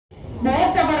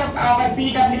our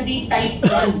PWD type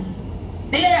 1s.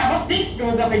 They have a fixed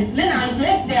dose of insulin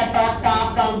unless they are taught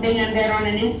carb counting and they are on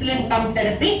an insulin pump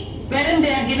therapy, wherein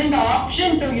they are given the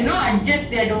option to, adjust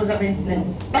their dose of insulin.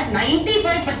 But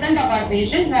 95% of our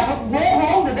patients have a go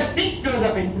home with a fixed dose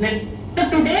of insulin. So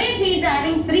today if he is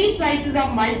having 3 slices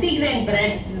of multigrain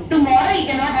bread, tomorrow he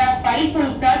cannot have 5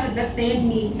 pulkas at the same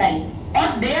meal time. Or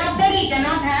day after he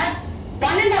cannot have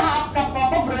 1.5 cup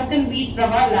of a broken wheat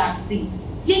rava lapsi.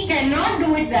 He cannot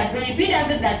do it that way. If he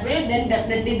does it that way, then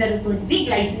definitely there is going to be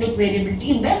glycemic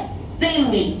variability in the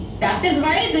same meal. That is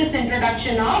why this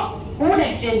introduction of food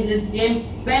exchange list came,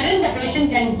 wherein the patient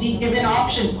can be given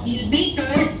options. He will be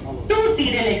told 2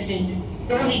 cereal exchanges.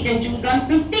 So he can choose on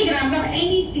 50 grams of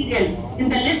any cereal in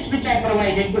the list which I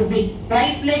provided. It could be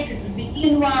rice flakes, it could be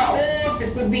quinoa, oats,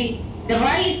 it could be the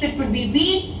rice, it could be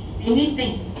wheat,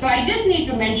 anything. So I just need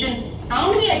to mention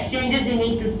how many exchanges he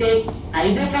need to take,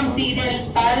 either from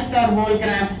cereal, pulse or whole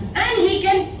gram, and he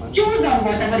can choose on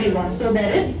whatever he wants. So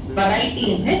there is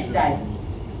variety in his diet.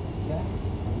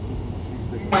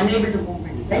 Unable to move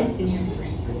it, right?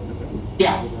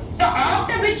 Yeah. So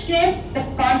after which came the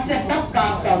concept of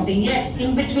carb counting. Yes,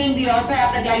 in between we also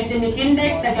have the glycemic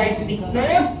index, the glycemic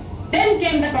load. Then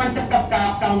came the concept of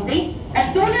carb counting.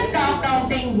 As soon as carb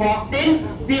counting walked in,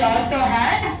 we also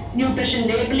had nutrition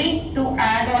labeling to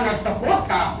add on or support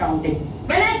carb counting.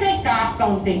 When I say carb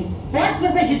counting, what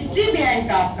was the history behind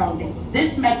carb counting?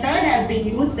 This method has been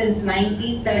used since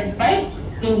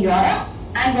 1935 in Europe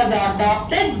and was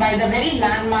adopted by the very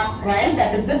landmark trial,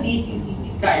 that is the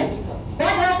BCCC trial.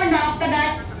 What happened after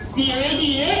that? The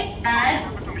ADA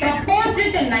had proposed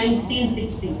it in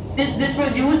 1960. This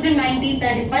was used in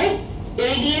 1935.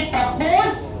 ADA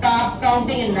proposed carb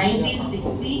counting in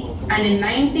 1960, and in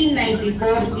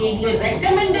 1994 ADA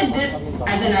recommended this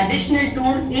as an additional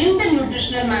tool in the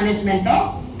nutritional management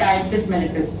of diabetes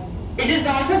mellitus. It is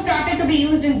also started to be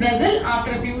used in Brazil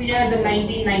after a few years in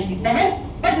 1997,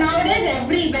 but nowadays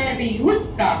everywhere we use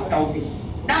carb counting.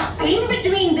 Now, in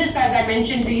between this, as I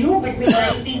mentioned to you, between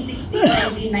 1960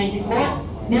 and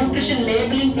 1994, nutrition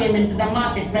labeling came into the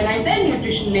market. When I say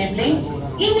nutrition labeling,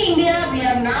 in India, we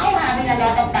are now having a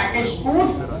lot of packaged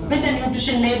foods with a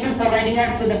nutrition label providing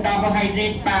us with the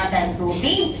carbohydrate, fat and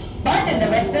protein. But in the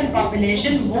Western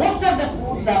population, most of the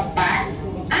foods are packed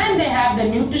and they have the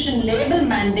nutrition label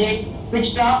mandates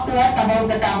which talk to us about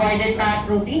the carbohydrate, fat,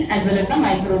 protein as well as the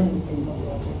micronutrients.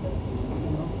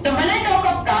 So when I talk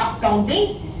of carb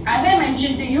counting, as I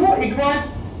mentioned to you, it was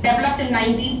developed in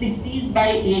 1960s by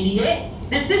ADA.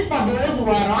 This is for those who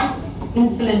are on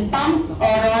insulin pumps or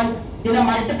on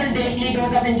multiple daily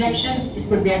dose of injections. It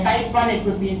could be a type 1, it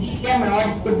could be a GM, or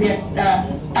it could be a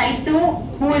type 2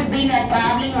 who has been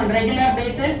traveling on regular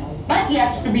basis, but he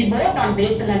has to be both on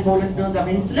basal and bolus dose of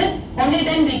insulin. Only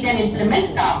then we can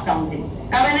implement carb counting.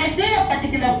 Now when I say a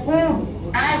particular food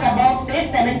has about say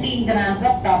 17 grams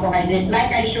of carbohydrate,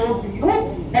 like I showed to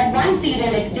you, that one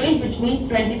cereal exchange, which means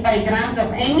 25 grams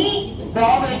of any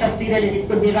raw weight of cereal, it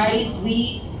could be rice,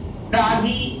 wheat,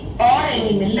 ragi or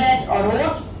any millet or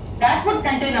oats, that would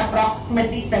contain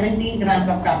approximately 17 grams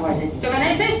of carbohydrate. So when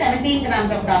I say 17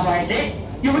 grams of carbohydrate,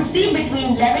 you would see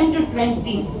between 11 to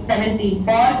 20, 17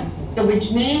 falls. So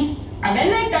which means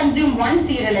when I consume one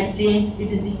cereal exchange,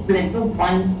 it is equivalent to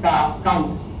one carb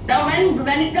count. Now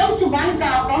when it comes to one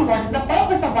carb count, what is the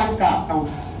purpose of one carb count?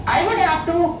 I would have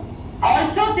to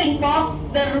also think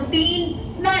of the routine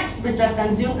snacks which are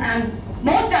consumed, and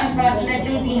most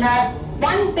unfortunately we have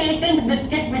one patent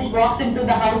biscuit which walks into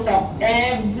the house of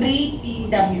every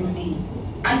PWD.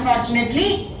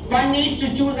 Unfortunately, one needs to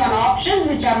choose on options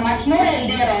which are much more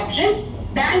healthier options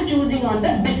than choosing on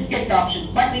the biscuit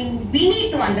options. But we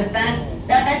need to understand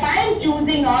that if I am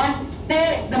choosing on,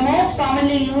 say, the most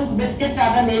commonly used biscuits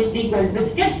are the Maple Gold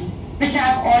biscuits, which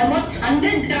have almost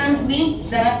 100 grams, means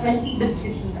there are 20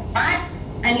 biscuits in the pack,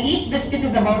 and each biscuit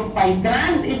is about 5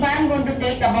 grams. If I am going to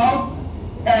take about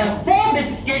 4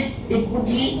 biscuits, it could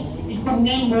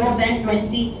mean more than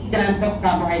 20 grams of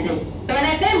carbohydrate. So when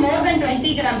I say more than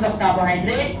 20 grams of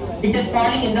carbohydrate, it is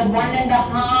falling in the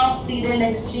 1.5 cereal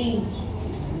exchange.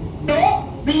 So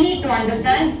we need to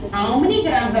understand how many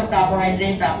grams of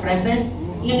carbohydrate are present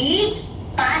in each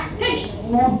packaged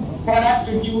food for us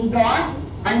to choose on,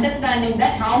 understanding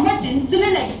that how much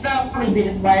insulin extra will be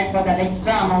required for that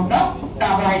extra amount of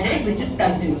carbohydrate which is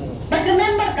consumed. But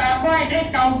remember,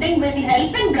 carbohydrate counting will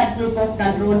help in blood glucose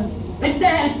control with the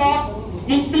help of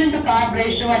insulin to carb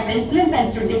ratio and insulin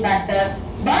sensitivity factor.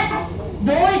 But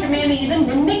though it may even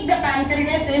mimic the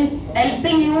pancreas in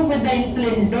helping you with the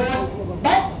insulin dose,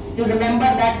 but you remember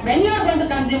that when you are going to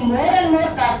consume more and more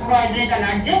carbohydrate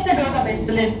and adjust the dose of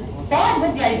insulin for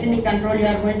good glycemic control, you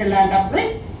are going to land up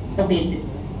with obesity.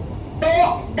 So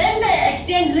then the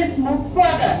exchange list moved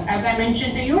further, as I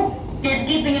mentioned to you,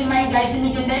 keeping in mind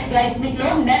glycemic index, glycemic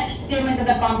load. Next came into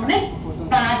the component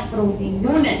fat protein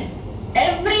unit.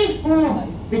 Every food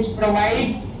which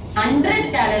provides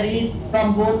 100 calories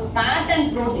from both fat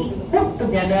and protein put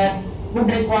together would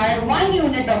require 1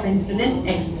 unit of insulin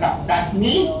extra. That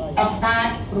means a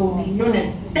fat protein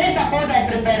unit. Say suppose I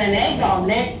prepare an egg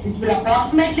omelette which will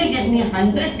approximately give me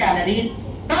 100 calories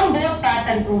from both fat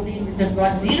and protein, which has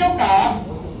got 0 carbs.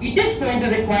 It is going to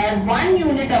require 1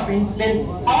 unit of insulin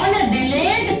on a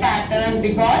delayed pattern,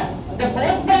 because the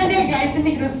postprandial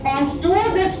glycemic response to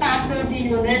this fat protein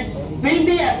unit will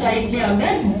be slightly on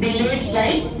the delayed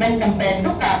side when compared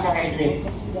to carbohydrate.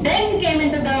 Then came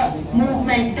into the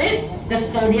movement is the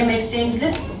sodium exchange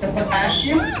list, the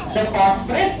potassium, the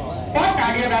phosphorus for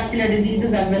cardiovascular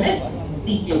diseases as well as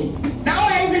CKD. Now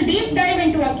I will deep dive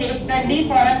into a case study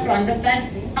for us to understand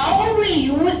how we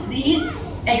use these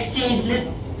exchange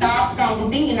lists, carb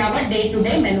counting in our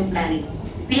day-to-day menu planning.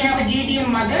 We have a GDM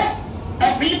mother.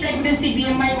 Her pre-pregnancy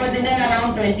BMI was in and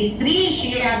around 23.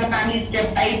 She has a family history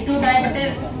of type 2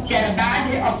 diabetes. She had a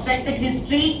bad obstetric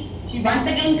history. She once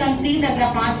again conceived and the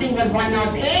fasting was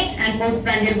 108 and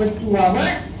postprandial was 2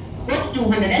 hours, was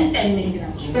 210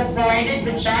 milligrams. She was provided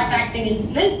with short-acting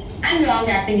insulin and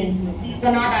long-acting insulin. These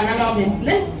were not analog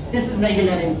insulin. This is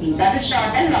regular insulin. That is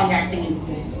short and long-acting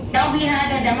insulin. Now we had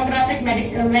a demographic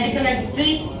medical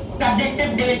history,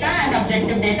 subjective data and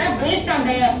objective data based on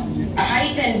their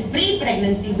height and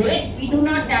pre-pregnancy weight. We do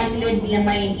not calculate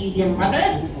BMI in GDM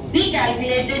mothers. We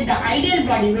calculated the ideal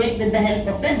body weight with the help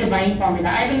of the divine formula.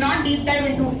 I will not deep dive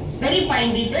into very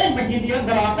fine details, but give you a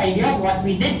gross idea of what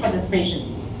we did for this patient.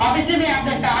 Obviously, we have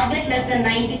the target less than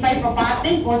 95 for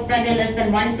fasting, postprandial less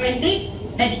than 120,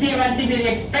 HbA1c we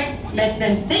expect less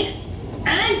than 6,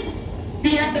 and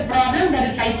we have the problem, that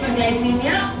is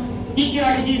hyperglycemia,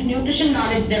 etiology is nutrition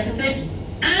knowledge deficit,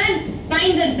 and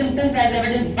signs and symptoms as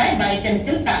evidenced by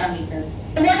biochemical parameters.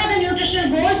 So what are the nutritional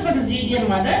goals for this GDM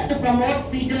mother? To promote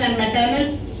fetal and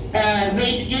maternal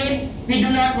weight gain. We do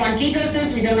not want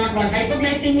ketosis, we do not want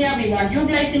hypoglycemia, we want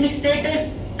euglycemic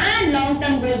status, and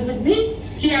long-term goals would be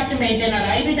she has to maintain her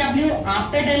IBW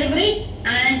after delivery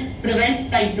and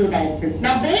prevent type 2 diabetes.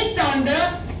 Now based on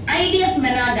the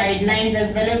IDF-MENA guidelines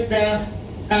as well as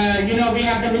the, we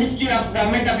have the Ministry of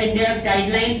Government of India's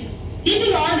guidelines,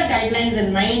 keeping all the guidelines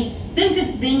in mind, since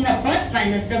it's being the first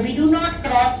trimester, we do not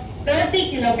cross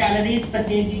 30 kilocalories per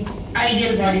kg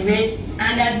ideal body weight,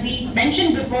 and as we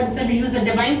mentioned before, so we use the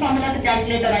divine formula to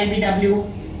calculate our IBW.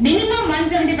 Minimum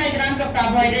 175 grams of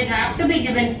carbohydrate have to be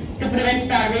given to prevent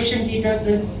starvation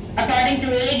ketosis. According to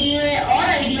ADA or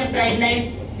IDF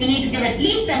guidelines, we need to give at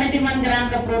least 71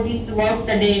 grams of protein throughout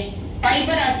the day.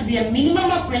 Fiber has to be a minimum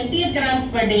of 28 grams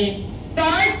per day.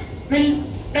 Salt will,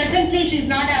 presently she is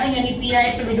not having any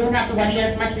PI, so we don't have to worry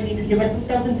as much. We need to give her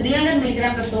 2300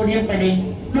 milligrams of sodium per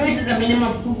day. Fluids is a minimum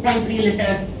of 2.3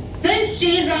 liters. Since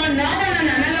she is not on an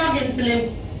analog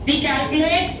insulin, we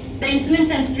calculate the insulin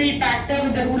sensitivity factor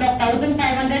with the rule of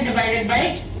 1500 divided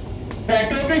by the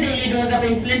total daily dose of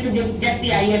insulin to get the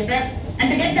ISF. And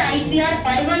to get the ICR,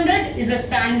 500 is a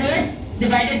standard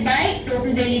divided by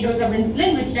total daily dose of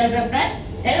insulin, which tells us that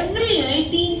every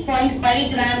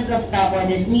 18.5 grams of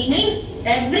carbohydrate, meaning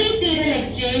every cereal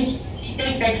exchange she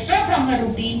takes extra from her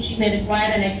routine, she may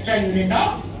require an extra unit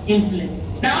of insulin.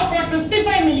 Now for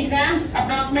 55 milligrams,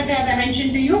 approximately as I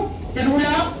mentioned to you, the rule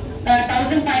of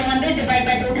 1500 divided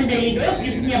by total daily dose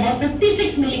gives me about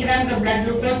 56 milligrams of blood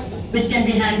glucose, which can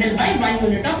be handled by 1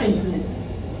 unit of insulin.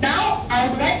 Now, how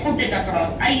do I put it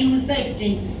across? I use the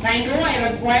exchange. I know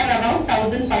I require around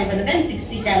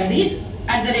 1560 calories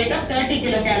at the rate of 30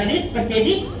 kilocalories per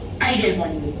kg ideal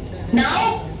body weight.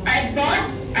 Now,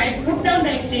 I put down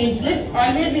the exchange list.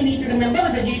 Always we need to remember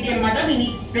with the GTM mother, we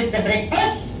need to split the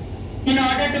breakfast in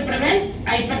order to prevent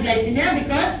hyperglycemia,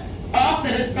 because of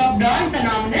the risk of dawn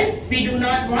phenomenon. We do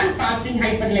not want fasting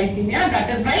hyperglycemia. That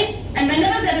is why, and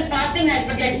whenever there is fasting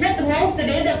hyperglycemia, throughout the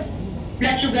day the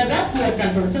blood sugars are poor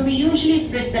control. So we usually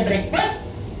split the breakfast,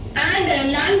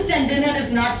 and lunch and dinner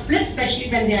is not split, especially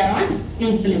when they are on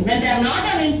insulin. When they are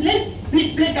not on insulin, we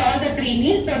split all the 3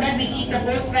 meals so that we keep the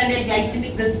postprandial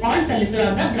glycemic response a little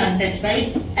on the blunted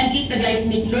side and keep the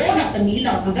glycemic load of the meal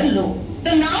out of the low.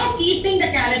 So now, keeping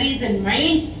the calories in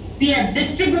mind, we have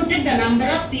distributed the number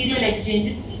of cereal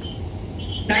exchanges.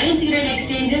 9 cereal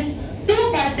exchanges, 2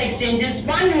 pulse exchanges,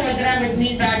 1 whole gram, which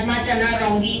means rajma, chana,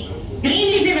 rongi. Green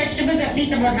leafy vegetables at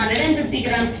least about 150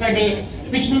 grams per day,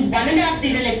 which means 1.5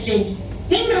 cereal exchange.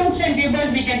 In roots and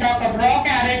tubers, we can talk of raw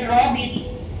carrot, raw beet,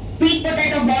 sweet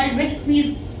potato boiled with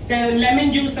squeezed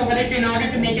lemon juice over it in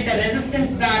order to make it a resistant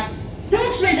starch. 2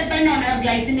 Fruits will depend on our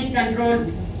glycemic control.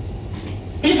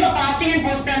 If your fasting and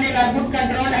postprandial are good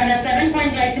control and a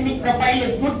 7-point glycemic profile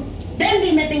is good, then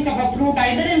we may think of a fruit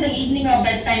either in the evening or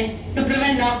bedtime to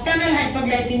prevent nocturnal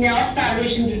hypoglycemia or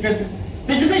starvation recurrences.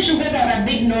 Visible sugars are a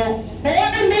big no.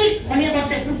 Whole milk, only about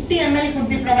say 50 ml could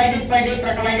be provided per day,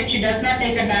 provided she does not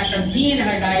take a dash of ghee in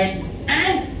her diet.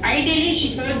 And ideally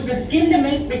she goes with skimmed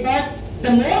milk, because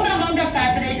the more the amount of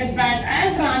saturated fat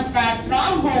and trans fat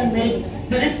from whole milk,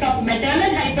 the risk of maternal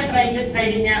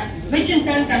hypertriglyceridemia, which in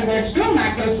turn converts to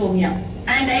macrosomia.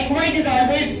 And egg white is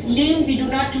always lean. We do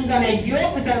not choose on egg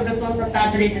yolk because of the source of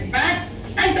saturated fat.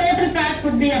 And total fat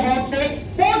could be about say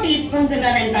 4 teaspoons in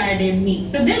our entire day's meal.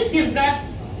 So this gives us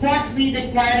what we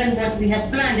require and what we have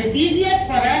planned. It's easiest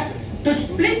for us to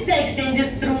split the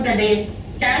exchanges through the day,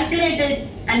 calculate it,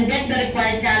 and get the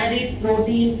required calories,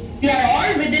 protein. We are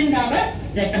all within our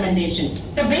recommendation.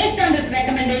 So based on this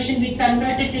recommendation, we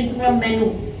convert it into a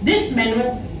menu. This menu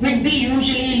would be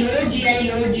usually low GI,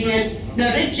 low GL, the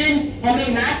rich in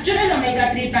natural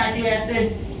omega-3 fatty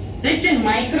acids, rich in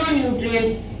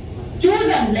micronutrients. Choose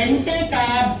a lentil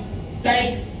carbs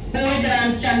like whole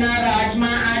grams, chana,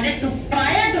 rajma added to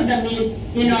prior to the meal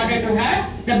in order to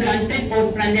have the blunted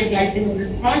postprandial glycemic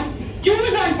response.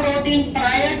 Choose on protein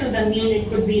prior to the meal. It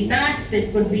could be nuts,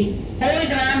 it could be whole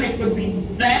gram, it could be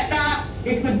raita,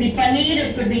 it could be paneer,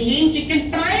 it could be lean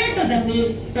chicken prior to the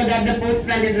meal so that the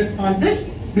postprandial response is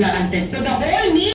blunted. So the whole meal